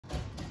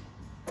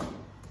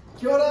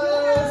Kia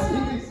ora,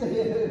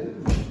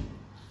 CBC.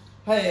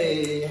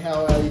 Hey,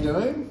 how are you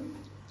doing?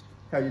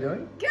 How are you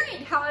doing?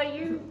 Good, how are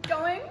you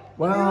going?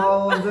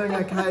 Well, I'm doing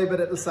okay,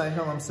 but at the same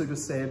time I'm super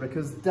sad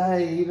because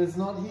Dave is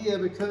not here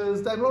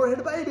because Dave and Laura had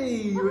a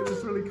baby, which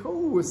is really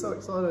cool. We're so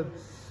excited.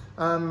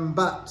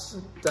 But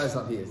Dave's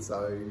not here,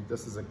 so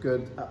this is a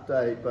good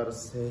update, but a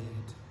sad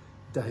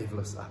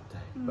Daveless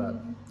update, but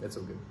it's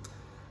all good.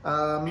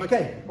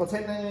 Okay, what's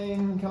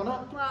happening coming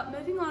up? Well,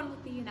 moving on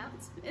with the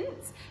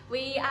announcements,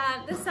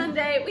 this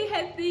Sunday we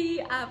have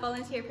the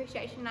Volunteer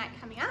Appreciation Night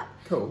coming up.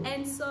 Cool.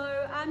 And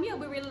so, yeah,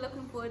 we're really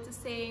looking forward to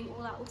seeing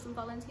all our awesome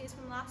volunteers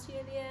from last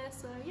year there.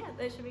 So yeah,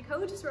 that should be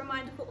cool. Just a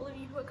reminder for all of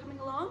you who are coming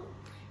along.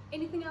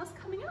 Anything else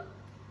coming up?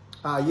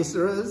 Yes,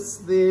 there is.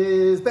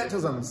 There's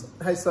baptisms.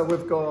 Hey, so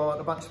we've got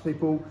a bunch of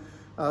people.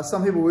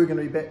 Some people were going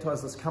to be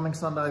baptised this coming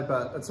Sunday,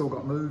 but it's all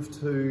got moved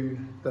to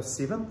the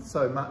 7th,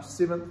 so March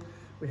 7th.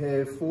 We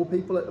have 4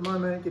 people at the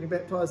moment getting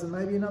baptised and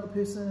maybe another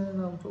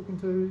person I'm talking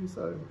to,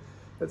 so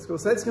that's cool.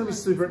 So that's going to be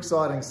super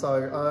exciting.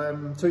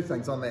 So 2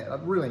 things on that.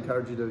 I'd really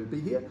encourage you to be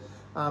here.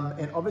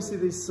 And obviously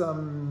there's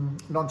some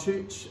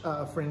non-church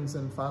friends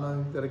and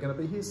whānau that are going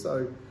to be here.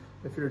 So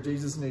if you're a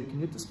Jesus nerd,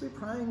 can you just be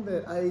praying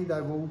that A,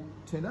 they will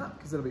turn up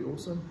because that'll be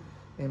awesome,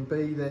 and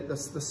B, that the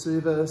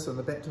service and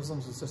the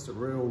baptisms is just a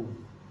real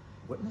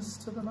witness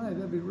to them,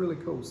 that'd be really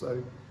cool.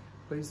 So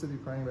please do be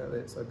praying about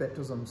that. So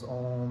baptisms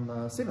on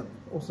 7th.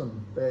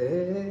 Awesome.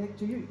 Back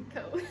to you.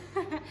 Cool.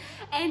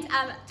 And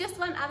just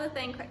one other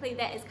thing quickly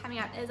that is coming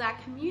up is our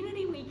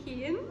community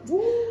weekend.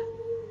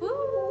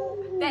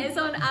 Woo! That is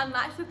on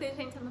March the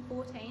 13th and the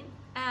 14th.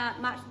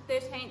 March the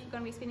 13th, we're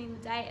going to be spending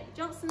the day at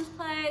the Johnston's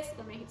place. It's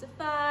going to be heaps of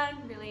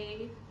fun,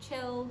 really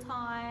chill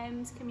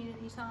times,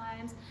 community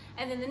times.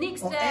 And then the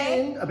next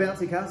day... And a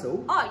bouncy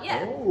castle. Oh,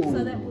 yeah. Oh,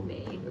 so that will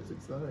be that's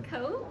exciting.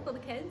 Cool for the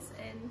kids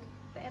and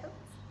the adults.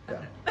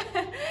 Yeah.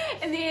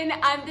 And then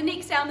the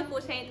next day on the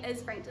 14th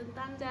is Frankton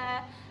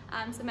Thunder.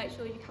 So make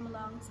sure you come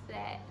along to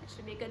that. It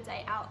should be a good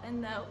day out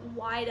in the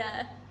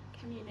wider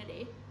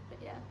community. But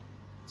yeah.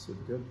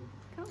 Super good.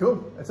 Cool.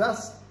 Cool. It's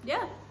us.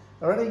 Yeah.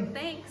 Alrighty.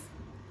 Thanks.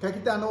 Ka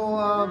kite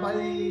anō,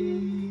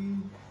 bye.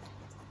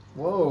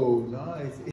 Whoa, nice.